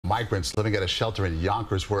migrants living at a shelter in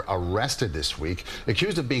Yonkers were arrested this week,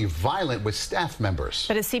 accused of being violent with staff members.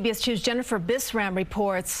 But as CBS 2's Jennifer Bisram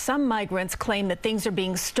reports, some migrants claim that things are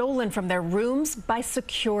being stolen from their rooms by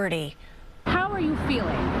security. How are you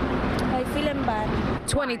feeling? I feel bad.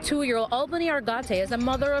 22-year-old Albany Argate is a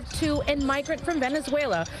mother of two and migrant from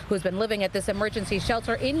Venezuela who's been living at this emergency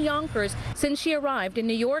shelter in Yonkers since she arrived in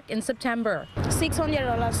New York in September.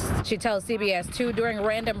 $600. She tells CBS 2 during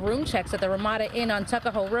random room checks at the Ramada Inn on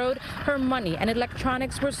Tuckahoe Road, her money and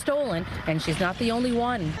electronics were stolen, and she's not the only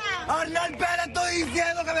one.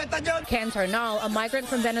 Ken Tarnal, a migrant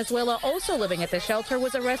from Venezuela also living at the shelter,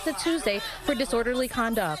 was arrested Tuesday for disorderly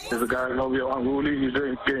conduct. There's a guy who's unruly. He's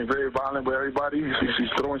getting very violent with everybody. He's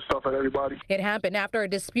throwing stuff at everybody. It happened after a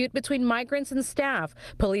dispute between migrants and staff.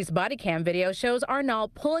 Police body cam video shows Arnal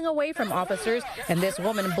pulling away from officers and this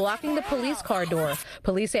woman blocking the police car door.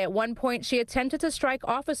 Police say at one point she attempted to strike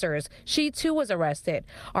officers. She too was arrested.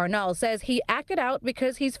 Arnal says he acted out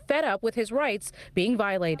because he's fed up with his rights being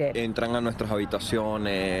violated.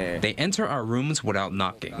 They enter our rooms without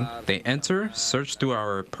knocking. They enter, search through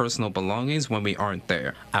our personal belongings when we aren't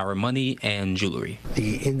there, our money and jewelry.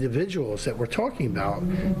 The individuals that we're talking about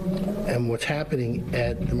and what's happening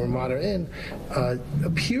at the Ramada Inn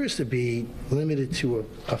appears to be limited to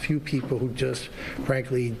a few people who just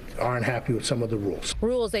frankly aren't happy with some of the rules.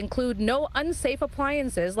 Rules include no unsafe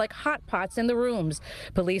appliances like hot pots in the rooms.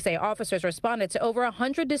 Police say officers responded to over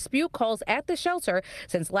 100 dispute calls at the shelter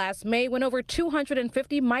since last May when over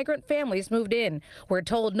 250 migrant families moved in. We're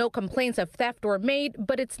told no complaints of theft were made,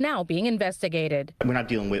 but it's now being investigated. We're not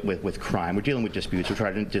dealing with crime. We're dealing with disputes. We're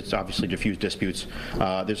trying to obviously diffuse disputes.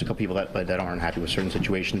 There's a couple people that aren't happy with certain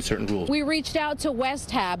situations, certain rules. We reached out to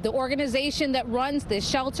West Hab, the organization that runs this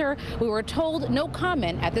shelter. We were told no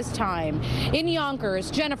comment at this time. In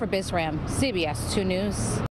Yonkers, Jennifer Bisram, CBS 2 News.